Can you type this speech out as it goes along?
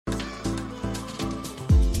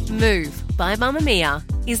Move by Mamamia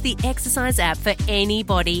is the exercise app for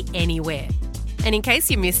anybody, anywhere. And in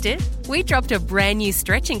case you missed it, we dropped a brand new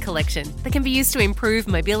stretching collection that can be used to improve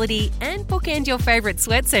mobility and bookend your favourite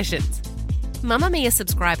sweat sessions. Mamamia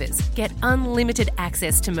subscribers get unlimited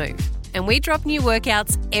access to Move, and we drop new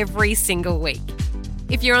workouts every single week.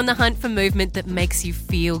 If you're on the hunt for movement that makes you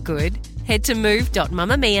feel good, head to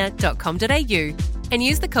move.mamamia.com.au and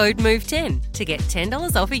use the code MOVE10 to get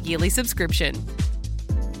 $10 off a yearly subscription.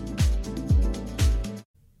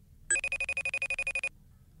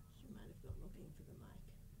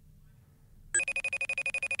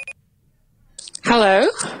 Hello?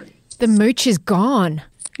 The mooch is gone.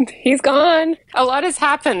 He's gone. A lot has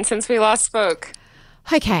happened since we last spoke.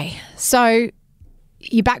 Okay, so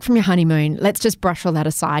you're back from your honeymoon. Let's just brush all that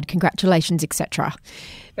aside. Congratulations, etc.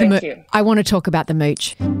 Thank you. I want to talk about the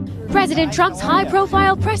mooch. President Trump's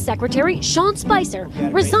high-profile press secretary, Sean Spicer,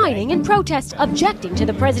 resigning in protest, objecting to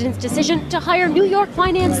the president's decision to hire New York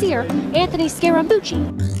financier Anthony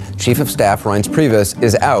Scaramucci. Chief of Staff Reince Priebus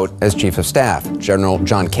is out as Chief of Staff. General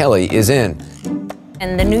John Kelly is in.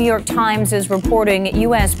 And the New York Times is reporting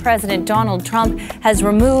U.S. President Donald Trump has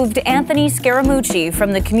removed Anthony Scaramucci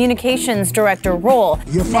from the communications director role.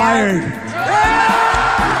 You're fired.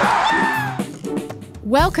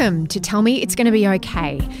 Welcome to Tell Me It's Going to Be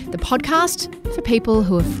Okay, the podcast for people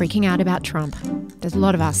who are freaking out about Trump. There's a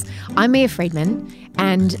lot of us. I'm Mia Friedman,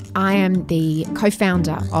 and I am the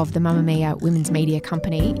co-founder of the Mamamia Women's Media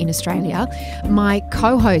Company in Australia. My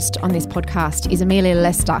co-host on this podcast is Amelia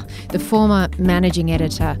Lester, the former managing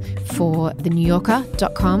editor for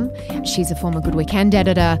thenewyorker.com. She's a former Good Weekend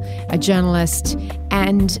editor, a journalist,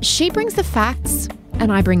 and she brings the facts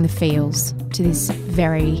and I bring the feels to this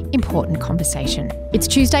very important conversation. It's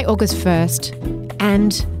Tuesday, August 1st,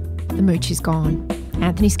 and the mooch is gone.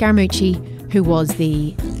 Anthony Scaramucci, who was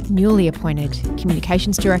the newly appointed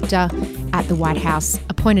communications director at the White House,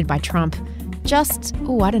 appointed by Trump just,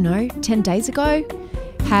 10 days ago,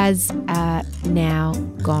 has now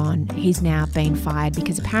gone. He's now been fired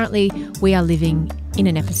because apparently we are living in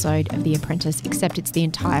an episode of The Apprentice, except it's the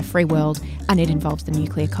entire free world and it involves the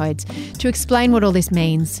nuclear codes. To explain what all this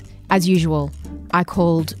means, as usual, I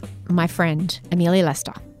called my friend Amelia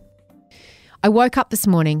Lester. I woke up this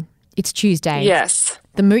morning. It's Tuesday. Yes.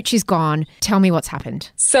 The mooch is gone. Tell me what's happened.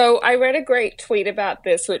 So I read a great tweet about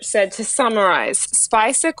this, which said, to summarize,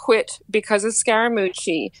 Spicer quit because of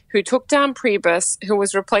Scaramucci, who took down Priebus, who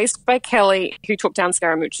was replaced by Kelly, who took down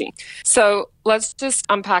Scaramucci. So let's just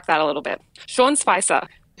unpack that a little bit. Sean Spicer,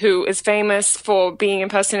 who is famous for being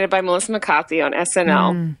impersonated by Melissa McCarthy on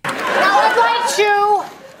SNL. Now I'd like to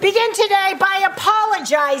begin today by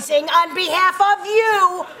apologizing on behalf of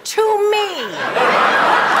you to me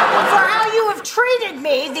for how you have treated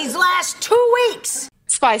me these last 2 weeks.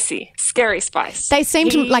 Spicy. Scary Spice. They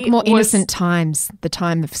seemed like more innocent times, the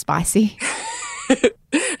time of Spicy.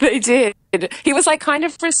 They did. He was kind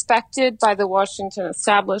of respected by the Washington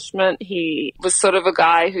establishment. He was sort of a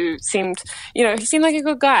guy who seemed like a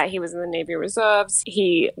good guy. He was in the Navy Reserves.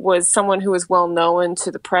 He was someone who was well known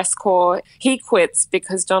to the press corps. He quits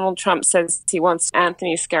because Donald Trump says he wants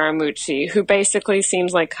Anthony Scaramucci, who basically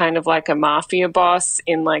seems like a mafia boss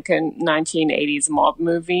in a 1980s mob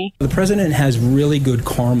movie. The president has really good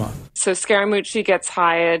karma. So Scaramucci gets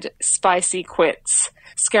hired. Spicy quits.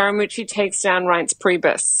 Scaramucci takes down Reince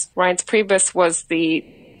Priebus. Reince Priebus was the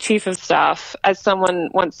chief of staff. As someone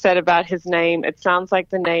once said about his name, it sounds like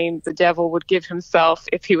the name the devil would give himself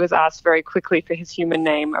if he was asked very quickly for his human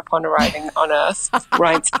name upon arriving on Earth.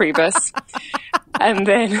 Reince Priebus. And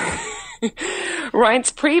then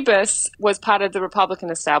Reince Priebus was part of the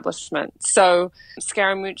Republican establishment. So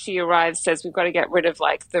Scaramucci arrives, says we've got to get rid of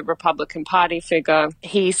the Republican Party figure.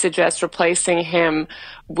 He suggests replacing him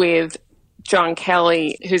with John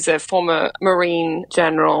Kelly, who's a former Marine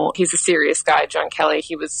general. He's a serious guy, John Kelly.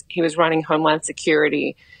 He was running Homeland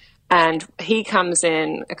Security. And he comes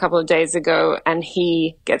in a couple of days ago and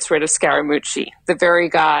he gets rid of Scaramucci, the very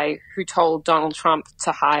guy who told Donald Trump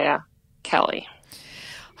to hire Kelly.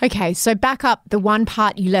 Okay, so back up. The one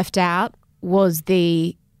part you left out was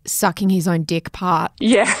the sucking his own dick part.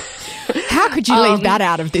 Yeah. How could you leave that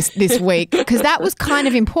out of this week? Because that was kind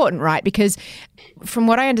of important, right? Because from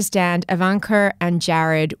what I understand, Ivanka and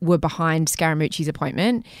Jared were behind Scaramucci's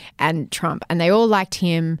appointment and Trump, and they all liked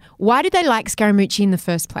him. Why did they like Scaramucci in the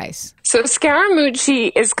first place? So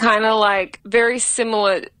Scaramucci is kind of very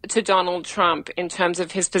similar to Donald Trump in terms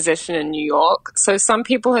of his position in New York. So some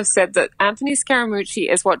people have said that Anthony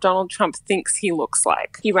Scaramucci is what Donald Trump thinks he looks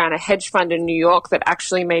like. He ran a hedge fund in New York that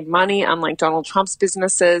actually made money, unlike Donald Trump's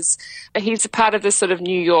businesses. He's a part of the sort of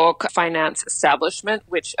New York finance establishment,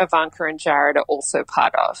 which Ivanka and Jared are also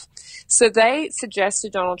part of. So they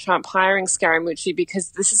suggested Donald Trump hiring Scaramucci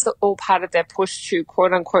because this is all part of their push to,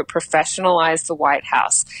 quote unquote, professionalize the White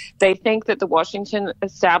House. They think that the Washington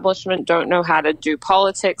establishment don't know how to do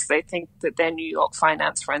politics. They think that their New York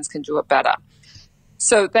finance friends can do it better.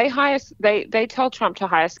 So they tell Trump to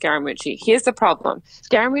hire Scaramucci. Here's the problem.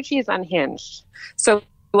 Scaramucci is unhinged. So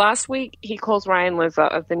last week, he calls Ryan Lizza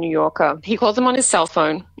of The New Yorker. He calls him on his cell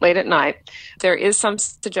phone late at night. There is some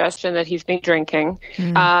suggestion that he's been drinking.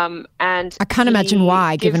 And I can't imagine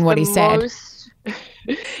why, given what he said.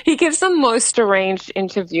 He gives the most deranged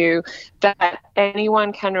interview that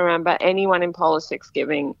anyone can remember, anyone in politics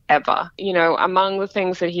giving ever. You know, among the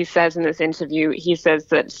things that he says in this interview, he says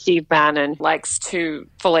that Steve Bannon likes to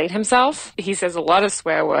fillet himself. He says a lot of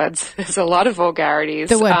swear words. There's a lot of vulgarities.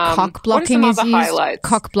 The word cock blocking is used. Highlights?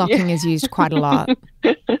 Cock blocking is used quite a lot.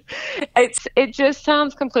 It just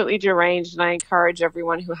sounds completely deranged, and I encourage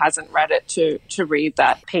everyone who hasn't read it to read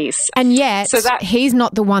that piece. And yet, he's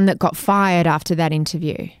not the one that got fired after that interview.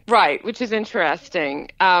 Right, which is interesting.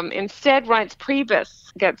 Instead, Reince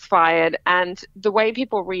Priebus gets fired, and the way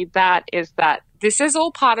people read that is that this is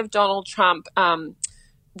all part of Donald Trump.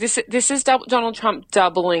 This is Donald Trump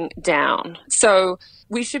doubling down. So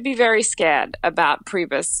we should be very scared about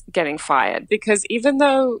Priebus getting fired, because even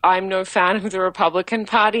though I'm no fan of the Republican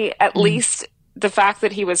Party, at least the fact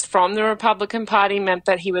that he was from the Republican Party meant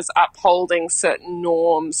that he was upholding certain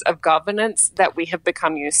norms of governance that we have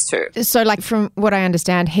become used to. So, like, from what I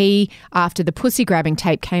understand, after the pussy grabbing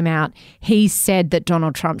tape came out, he said that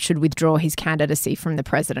Donald Trump should withdraw his candidacy from the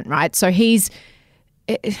president, right? So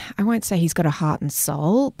I won't say he's got a heart and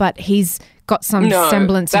soul, but he's got some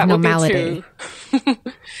semblance of normality.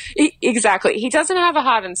 Exactly. He doesn't have a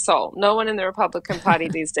heart and soul. No one in the Republican Party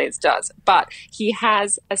these days does. But he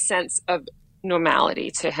has a sense of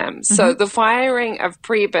normality to him. So the firing of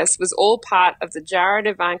Priebus was all part of the Jared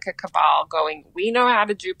Ivanka cabal going, we know how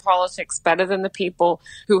to do politics better than the people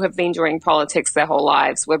who have been doing politics their whole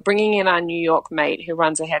lives. We're bringing in our New York mate who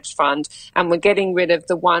runs a hedge fund, and we're getting rid of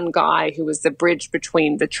the one guy who was the bridge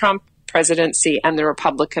between the Trump presidency and the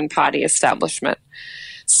Republican Party establishment.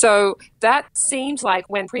 So that seemed like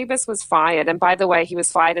when Priebus was fired, and by the way, he was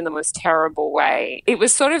fired in the most terrible way. It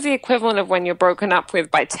was sort of the equivalent of when you're broken up with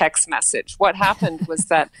by text message. What happened was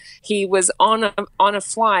that he was on a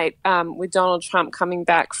flight with Donald Trump coming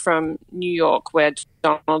back from New York, where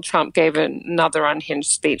Donald Trump gave another unhinged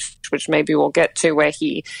speech, which maybe we'll get to, where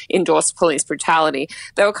he endorsed police brutality.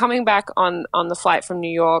 They were coming back on the flight from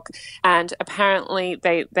New York, and apparently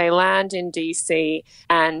they land in D.C.,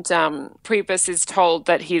 and Priebus is told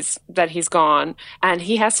that he's gone, and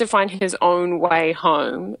he has to find his own way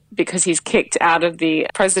home because he's kicked out of the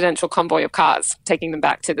presidential convoy of cars taking them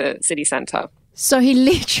back to the city center. So he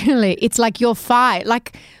literally, it's like you're fired,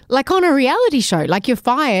 like on a reality show, like you're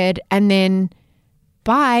fired and then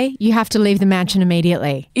bye, you have to leave the mansion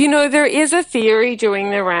immediately. You know, there is a theory doing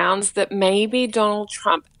the rounds that maybe Donald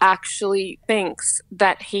Trump actually thinks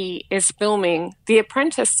that he is filming The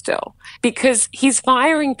Apprentice still, because he's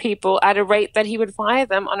firing people at a rate that he would fire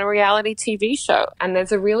them on a reality TV show. And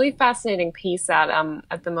there's a really fascinating piece out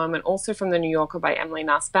at the moment, also from The New Yorker by Emily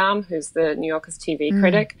Nussbaum, who's the New Yorker's TV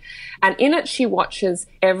critic. And in it, she watches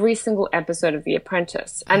every single episode of The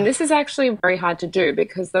Apprentice. And this is actually very hard to do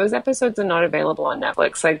because those episodes are not available on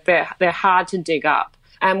Netflix. Like they're hard to dig up.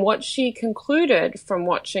 And what she concluded from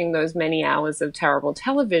watching those many hours of terrible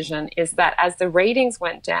television is that as the ratings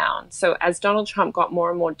went down, so as Donald Trump got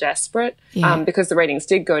more and more desperate, because the ratings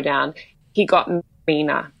did go down, he got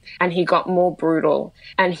meaner and he got more brutal,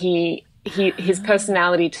 and his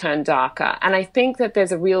personality turned darker. And I think that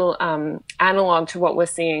there's a real analog to what we're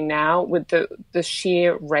seeing now with the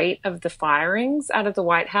sheer rate of the firings out of the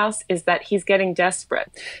White House, is that he's getting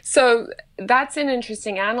desperate. So that's an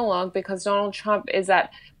interesting analog because Donald Trump is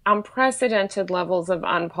at unprecedented levels of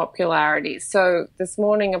unpopularity. So this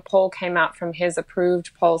morning, a poll came out from his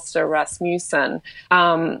approved pollster, Rasmussen,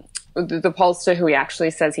 the pollster who he actually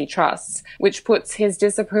says he trusts, which puts his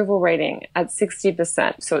disapproval rating at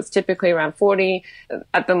 60%. So it's typically around 40,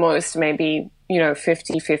 at the most maybe,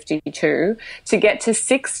 50, 52. To get to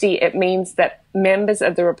 60, it means that members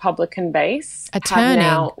of the Republican base have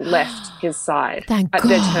now left his side. Thank God.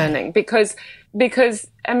 They're turning because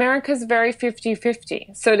America's very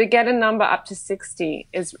 50-50. So to get a number up to 60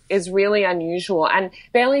 is really unusual, and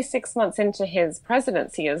barely 6 months into his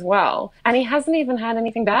presidency as well. And he hasn't even had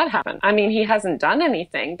anything bad happen. I mean, he hasn't done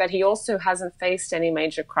anything, but he also hasn't faced any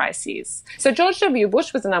major crises. So George W.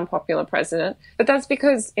 Bush was an unpopular president, but that's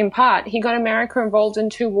because, in part, he got America involved in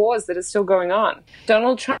 2 wars that are still going on.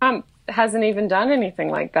 Donald Trump hasn't even done anything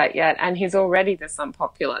like that yet, and he's already this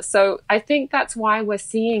unpopular. So I think that's why we're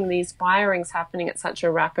seeing these firings happening at such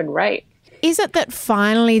a rapid rate. Is it that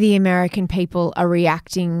finally the American people are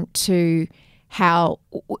reacting to how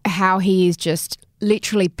he is just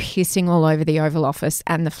literally pissing all over the Oval Office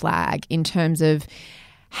and the flag in terms of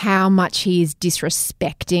how much he is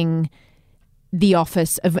disrespecting the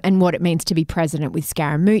office of and what it means to be president, with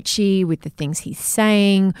Scaramucci, with the things he's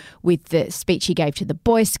saying, with the speech he gave to the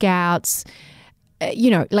Boy Scouts?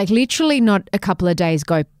 Like literally not a couple of days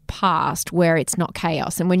go past where it's not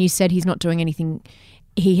chaos. And when you said he's not doing anything,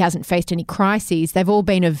 he hasn't faced any crises, they've all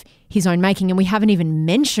been of his own making, and we haven't even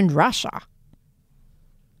mentioned Russia.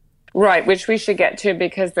 Right, which we should get to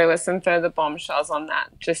because there were some further bombshells on that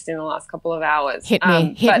just in the last couple of hours. Hit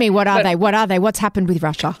me. What are they? What's happened with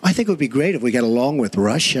Russia? I think it would be great if we got along with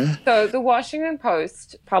Russia. So the Washington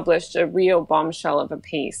Post published a real bombshell of a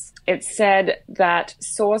piece. It said that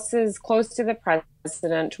sources close to the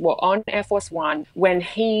president were on Air Force One when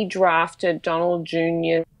he drafted Donald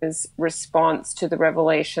Jr.'s response to the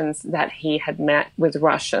revelations that he had met with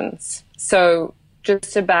Russians. So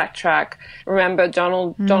just to backtrack, remember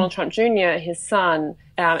Donald Trump Jr., his son,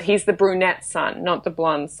 he's the brunette son, not the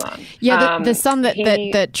blonde son. Yeah, the son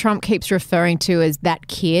that Trump keeps referring to as that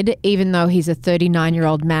kid, even though he's a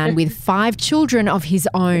 39-year-old man with 5 children of his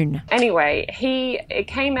own. Anyway, it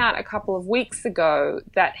came out a couple of weeks ago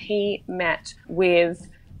that he met with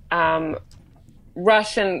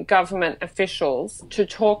Russian government officials to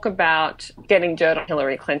talk about getting dirt on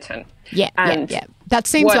Hillary Clinton. Yeah. That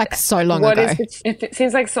seems like so long ago. It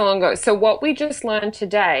seems like so long ago. So what we just learned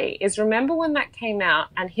today is, remember when that came out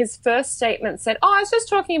and his first statement said, I was just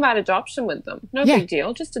talking about adoption with them. No big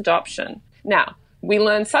deal, just adoption. Now, we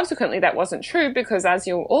learned subsequently that wasn't true because, as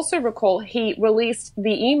you'll also recall, he released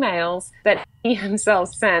the emails that he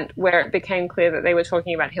himself sent where it became clear that they were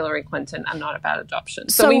talking about Hillary Clinton and not about adoption.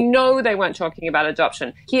 So we know they weren't talking about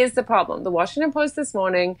adoption. Here's the problem. The Washington Post this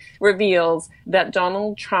morning reveals that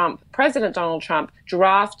President Donald Trump,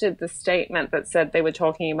 drafted the statement that said they were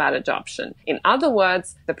talking about adoption. In other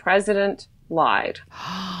words, the president lied.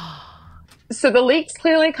 So the leaks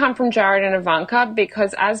clearly come from Jared and Ivanka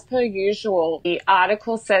because, as per usual, the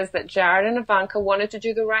article says that Jared and Ivanka wanted to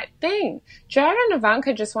do the right thing. Jared and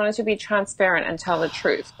Ivanka just wanted to be transparent and tell the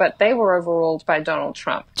truth, but they were overruled by Donald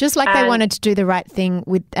Trump. Just like they wanted to do the right thing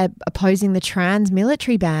with opposing the trans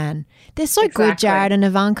military ban. They're so good, Jared and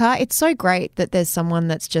Ivanka. It's so great that there's someone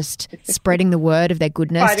that's just spreading the word of their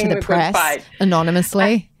goodness to the press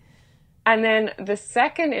anonymously. And then the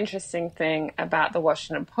second interesting thing about the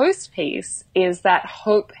Washington Post piece is that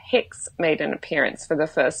Hope Hicks made an appearance for the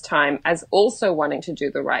first time as also wanting to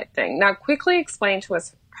do the right thing. Now, quickly explain to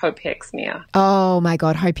us Hope Hicks, Mia. Oh, my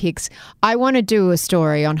God, Hope Hicks. I want to do a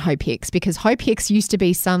story on Hope Hicks because Hope Hicks used to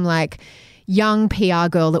be some young PR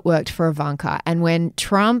girl that worked for Ivanka. And when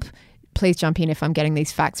Trump, please jump in if I'm getting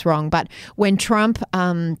these facts wrong, but when Trump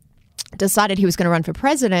decided he was going to run for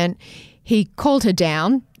president, he called her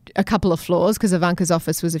down a couple of floors because Ivanka's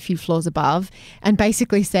office was a few floors above, and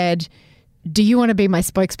basically said, do you want to be my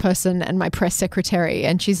spokesperson and my press secretary?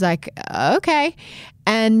 And she's like, okay.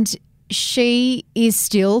 And she is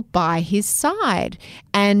still by his side.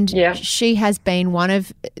 And she has been one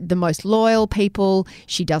of the most loyal people.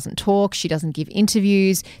 She doesn't talk. She doesn't give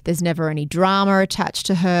interviews. There's never any drama attached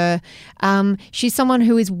to her. She's someone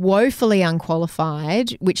who is woefully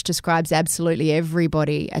unqualified, which describes absolutely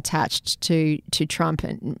everybody attached to Trump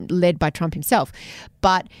and led by Trump himself.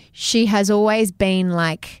 But she has always been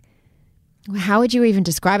how would you even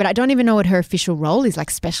describe it? I don't even know what her official role is,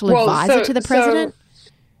 special advisor to the president?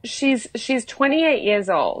 She's 28 years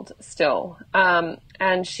old still,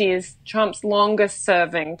 and she is Trump's longest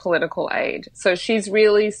serving political aide. So she's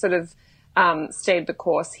really sort of stayed the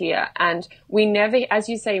course here. And we never, as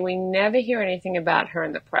you say, we never hear anything about her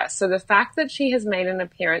in the press. So the fact that she has made an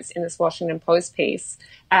appearance in this Washington Post piece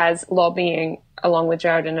as lobbying along with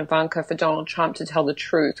Jared and Ivanka for Donald Trump to tell the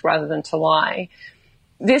truth rather than to lie,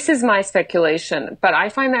 this is my speculation. But I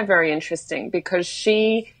find that very interesting because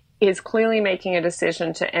she is clearly making a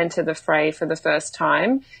decision to enter the fray for the first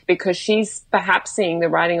time because she's perhaps seeing the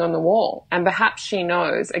writing on the wall. And perhaps she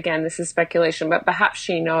knows, again, this is speculation, but perhaps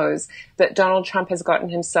she knows that Donald Trump has gotten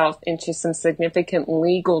himself into some significant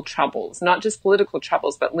legal troubles, not just political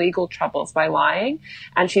troubles, but legal troubles by lying.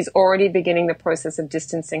 And she's already beginning the process of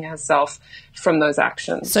distancing herself from those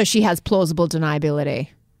actions. So she has plausible deniability.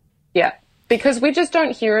 Yeah. Because we just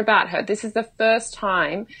don't hear about her. This is the first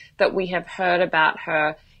time that we have heard about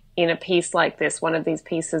her in a piece like this, one of these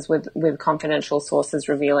pieces with confidential sources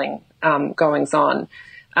revealing goings on.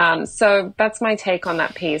 So that's my take on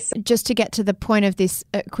that piece. Just to get to the point of this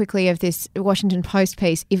quickly, of this Washington Post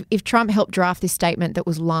piece, if Trump helped draft this statement that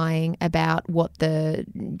was lying about what the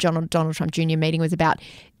Donald Trump Jr. meeting was about,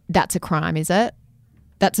 that's a crime, is it?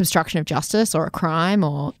 That's obstruction of justice or a crime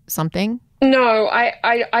or something? No,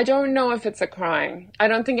 I don't know if it's a crime. I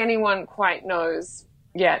don't think anyone quite knows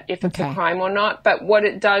yet if it's a crime or not. But what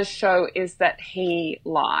it does show is that he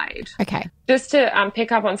lied. Okay. Just to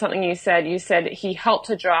pick up on something you said he helped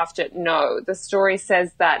to draft it. No, the story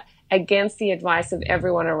says that against the advice of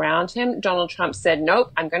everyone around him, Donald Trump said, nope,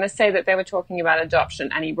 I'm going to say that they were talking about adoption.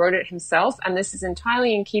 And he wrote it himself. And this is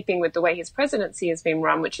entirely in keeping with the way his presidency has been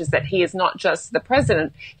run, which is that he is not just the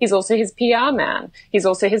president. He's also his PR man. He's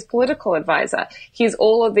also his political advisor. He's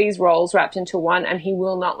all of these roles wrapped into one, and he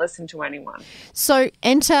will not listen to anyone. So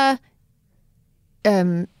enter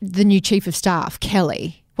the new chief of staff,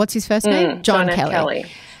 Kelly. What's his first name? John Kelly.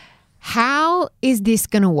 How is this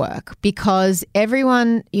going to work? Because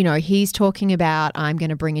everyone, he's talking about, I'm going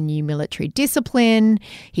to bring a new military discipline.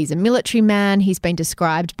 He's a military man. He's been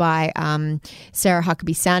described by Sarah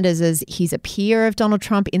Huckabee Sanders as he's a peer of Donald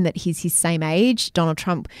Trump in that he's his same age. Donald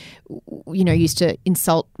Trump, used to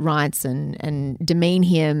insult Reince and demean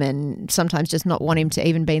him and sometimes just not want him to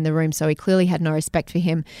even be in the room. So he clearly had no respect for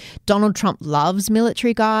him. Donald Trump loves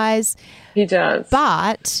military guys. He does.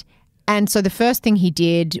 And so the first thing he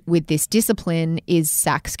did with this discipline is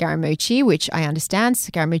sack Scaramucci, which I understand.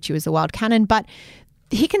 Scaramucci was a wild cannon, but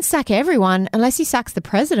he can sack everyone unless he sacks the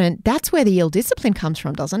president. That's where the ill discipline comes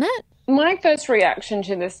from, doesn't it? My first reaction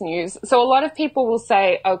to this news, so a lot of people will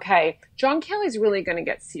say, okay, John Kelly's really going to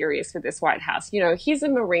get serious with this White House. He's a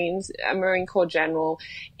Marine Corps general.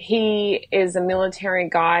 He is a military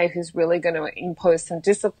guy who's really going to impose some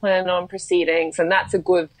discipline on proceedings, and that's a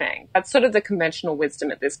good thing. That's sort of the conventional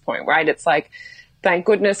wisdom at this point, right? It's like, thank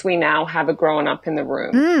goodness we now have a grown-up in the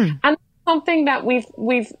room. And something that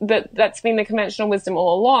that's been the conventional wisdom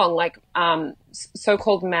all along, like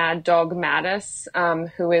so-called Mad Dog Mattis,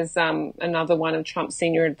 who is another one of Trump's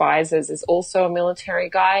senior advisors, is also a military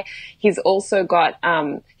guy. He's also got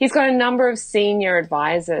a number of senior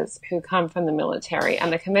advisors who come from the military,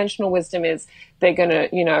 and the conventional wisdom is they're going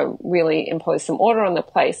to, really impose some order on the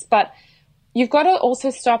place. But you've got to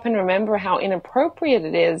also stop and remember how inappropriate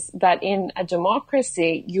it is that in a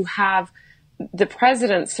democracy you have the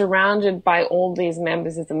president surrounded by all these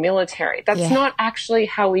members of the military. That's not actually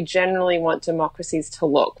how we generally want democracies to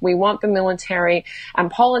look. We want the military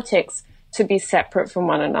and politics to be separate from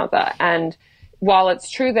one another. And while it's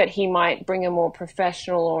true that he might bring a more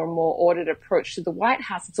professional or a more ordered approach to the White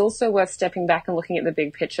House, it's also worth stepping back and looking at the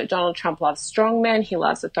big picture. Donald Trump loves strongmen. He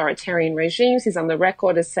loves authoritarian regimes. He's on the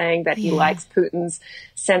record as saying that he likes Putin's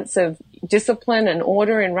sense of discipline and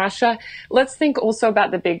order in Russia. Let's think also about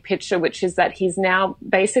the big picture, which is that he's now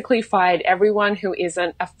basically fired everyone who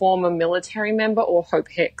isn't a former military member or Hope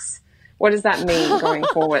Hicks. What does that mean going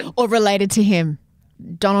forward? Or related to him.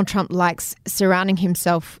 Donald Trump likes surrounding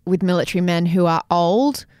himself with military men who are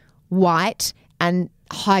old, white, and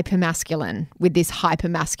hypermasculine, with this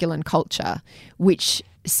hypermasculine culture, which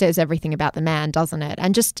says everything about the man, doesn't it?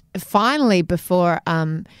 And just finally, before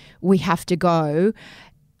we have to go,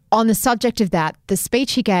 on the subject of that, the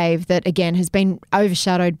speech he gave that, again, has been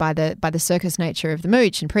overshadowed by the circus nature of the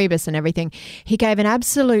mooch and Priebus and everything, he gave an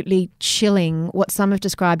absolutely chilling, what some have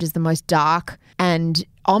described as the most dark and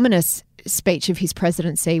ominous speech of his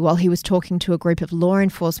presidency while he was talking to a group of law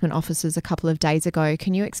enforcement officers a couple of days ago.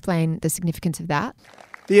 Can you explain the significance of that?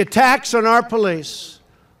 The attacks on our police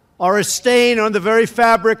are a stain on the very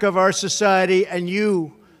fabric of our society, and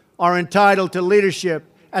you are entitled to leadership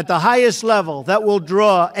at the highest level that will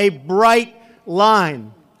draw a bright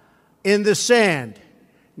line in the sand,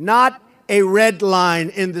 not a red line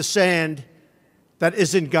in the sand that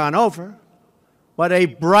isn't gone over, but a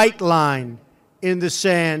bright line in the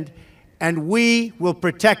sand. And we will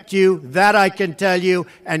protect you, that I can tell you,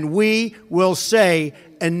 and we will say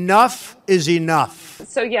enough is enough.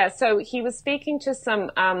 So he was speaking to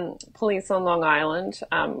some police on Long Island,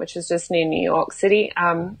 which is just near New York City,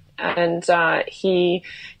 and he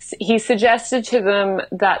suggested to them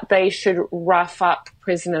that they should rough up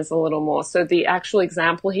prisoners a little more. So the actual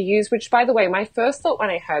example he used, which, by the way, my first thought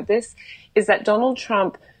when I heard this is that Donald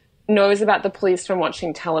Trump knows about the police from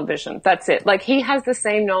watching television. That's it. Like, he has the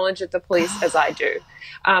same knowledge of the police as I do.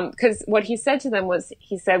 Because what he said to them was,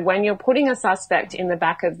 he said, when you're putting a suspect in the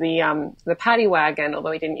back of the paddy wagon,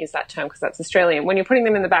 although he didn't use that term because that's Australian, when you're putting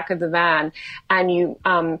them in the back of the van and you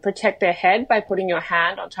protect their head by putting your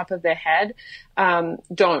hand on top of their head,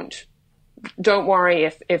 don't worry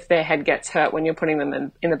if their head gets hurt when you're putting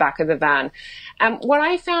them in the back of the van. What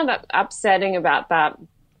I found upsetting about that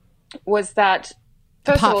was that,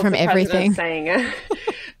 first Apart of all, from the everything. president saying it,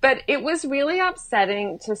 but it was really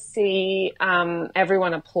upsetting to see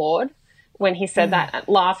everyone applaud when he said that,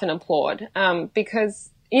 laugh and applaud, because,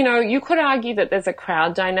 you know, you could argue that there's a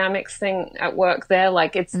crowd dynamics thing at work there.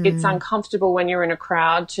 Like it's uncomfortable when you're in a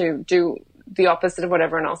crowd to do the opposite of what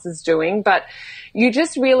everyone else is doing. But you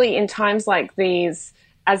just really, in times like these,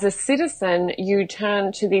 as a citizen, you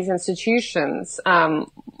turn to these institutions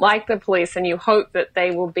like the police, and you hope that they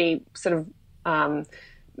will be sort of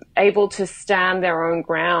able to stand their own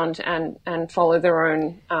ground and follow their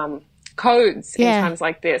own codes in times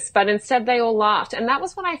like this. But instead they all laughed. And that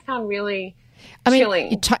was what I found really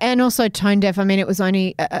chilling. And also tone deaf. I mean, it was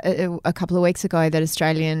only a couple of weeks ago that an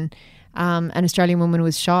Australian woman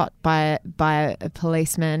was shot by a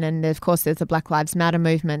policeman. And of course there's the Black Lives Matter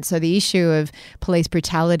movement. So the issue of police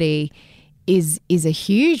brutality is a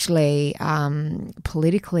hugely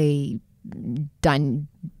politically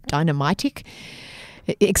dynamitic,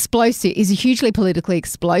 explosive, is a hugely politically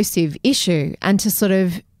explosive issue. And to sort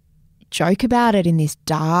of joke about it in this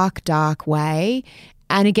dark, dark way.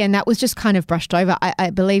 And again, that was just kind of brushed over. I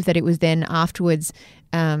believe that it was then afterwards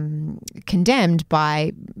condemned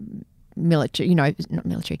by military, not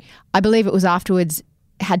military. I believe it was afterwards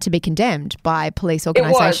had to be condemned by police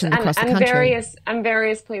organisations across the country.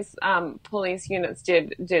 Various police units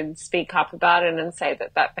did speak up about it and say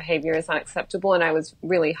that behaviour is unacceptable, and I was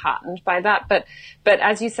really heartened by that. But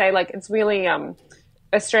as you say, like, it's really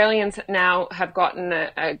Australians now have gotten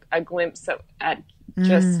a glimpse at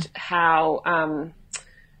just how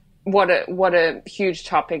what a huge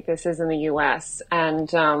topic this is in the US,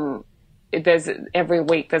 and every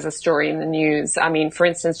week there's a story in the news. I mean, for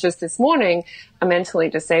instance, just this morning, a mentally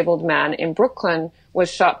disabled man in Brooklyn was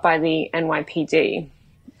shot by the NYPD.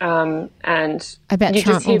 And I bet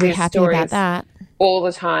Trump will be happy about that all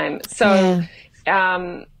the time. So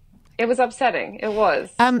it was upsetting. It was,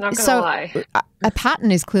 not going to lie. A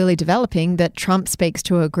pattern is clearly developing that Trump speaks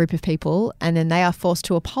to a group of people and then they are forced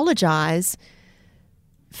to apologise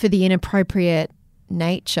for the inappropriate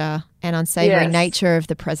nature and unsavoury nature of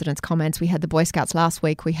the president's comments. We had the Boy Scouts last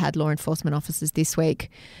week. We had law enforcement officers this week.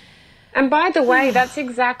 And by the way, that's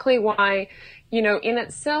exactly why, in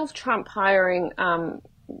itself, Trump hiring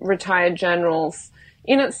retired generals,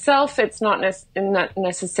 in itself, it's not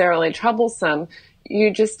necessarily troublesome.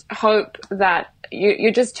 You just hope that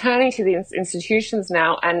you're just turning to these institutions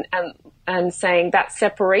now and saying that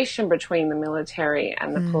separation between the military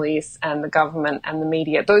and the police and the government and the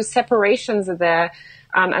media, those separations are there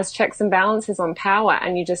as checks and balances on power,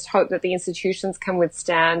 and you just hope that the institutions can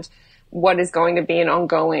withstand what is going to be an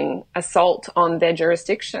ongoing assault on their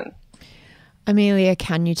jurisdiction. Amelia,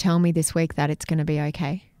 can you tell me this week that it's going to be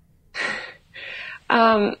okay?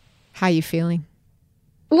 How are you feeling?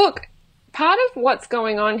 Look, part of what's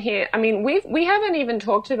going on here, I mean, we haven't even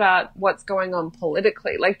talked about what's going on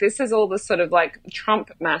politically. Like, this is all the sort of like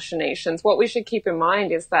Trump machinations. What we should keep in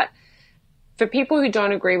mind is that for people who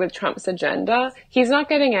don't agree with Trump's agenda, he's not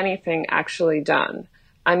getting anything actually done.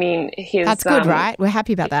 I mean, that's good, right? We're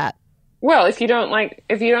happy about that. Well, if you don't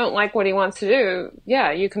like what he wants to do,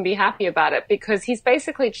 yeah, you can be happy about it, because he's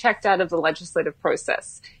basically checked out of the legislative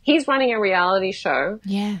process. He's running a reality show.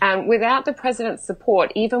 Yeah. And without the president's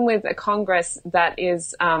support, even with a Congress that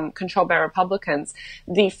is controlled by Republicans,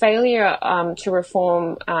 the failure to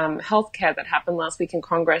reform healthcare that happened last week in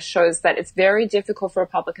Congress shows that it's very difficult for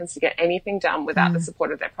Republicans to get anything done without the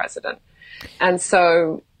support of their president. And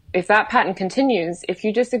so if that pattern continues, if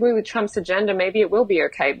you disagree with Trump's agenda, maybe it will be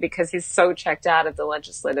okay, because he's so checked out of the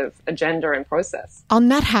legislative agenda and process. On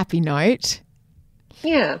that happy note.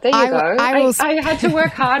 Yeah, there you go. I had to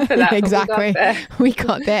work hard for that. Exactly. We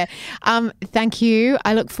got there. Thank you.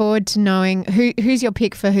 I look forward to knowing who's your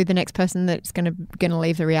pick for who the next person that's going to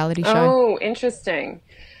leave the reality show. Oh, interesting.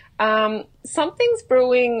 Something's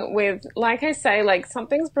brewing with, like I say,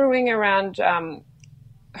 something's brewing around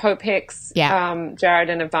Hope Hicks, Jared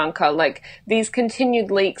and Ivanka, like these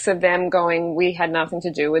continued leaks of them going, we had nothing to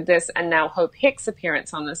do with this, and now Hope Hicks'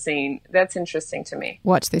 appearance on the scene. That's interesting to me.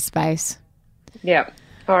 Watch this space. Yeah.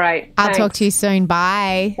 All right. I'll talk to you soon.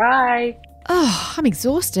 Bye. Bye. Oh, I'm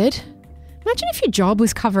exhausted. Imagine if your job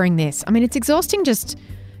was covering this. I mean, it's exhausting just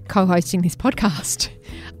co-hosting this podcast.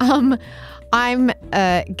 I'm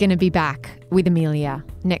going to be back with Amelia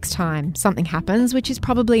next time something happens, which is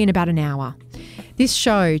probably in about an hour. This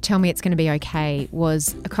show, Tell Me It's Going to Be Okay,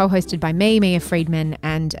 was co-hosted by me, Mia Friedman,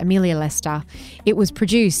 and Amelia Lester. It was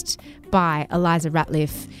produced by Eliza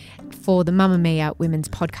Ratliff. for the Mamamia Women's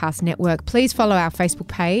Podcast Network. Please follow our Facebook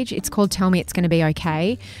page. It's called Tell Me It's Going to Be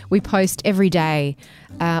Okay. We post every day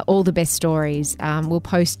all the best stories. We'll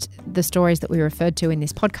post the stories that we referred to in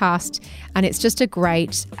this podcast, and it's just a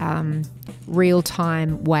great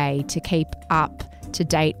real-time way to keep up to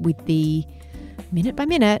date with the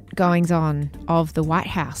minute-by-minute goings-on of the White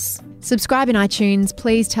House. Subscribe in iTunes.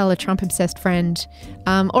 Please tell a Trump-obsessed friend,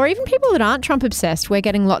 or even people that aren't Trump-obsessed. We're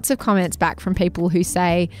getting lots of comments back from people who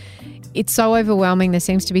say, it's so overwhelming, there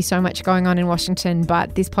seems to be so much going on in Washington,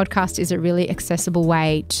 but this podcast is a really accessible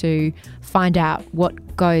way to find out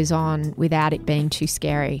what goes on without it being too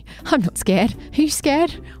scary. I'm not scared. Are you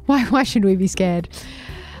scared? Why should we be scared?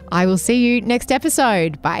 I will see you next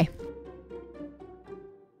episode. Bye.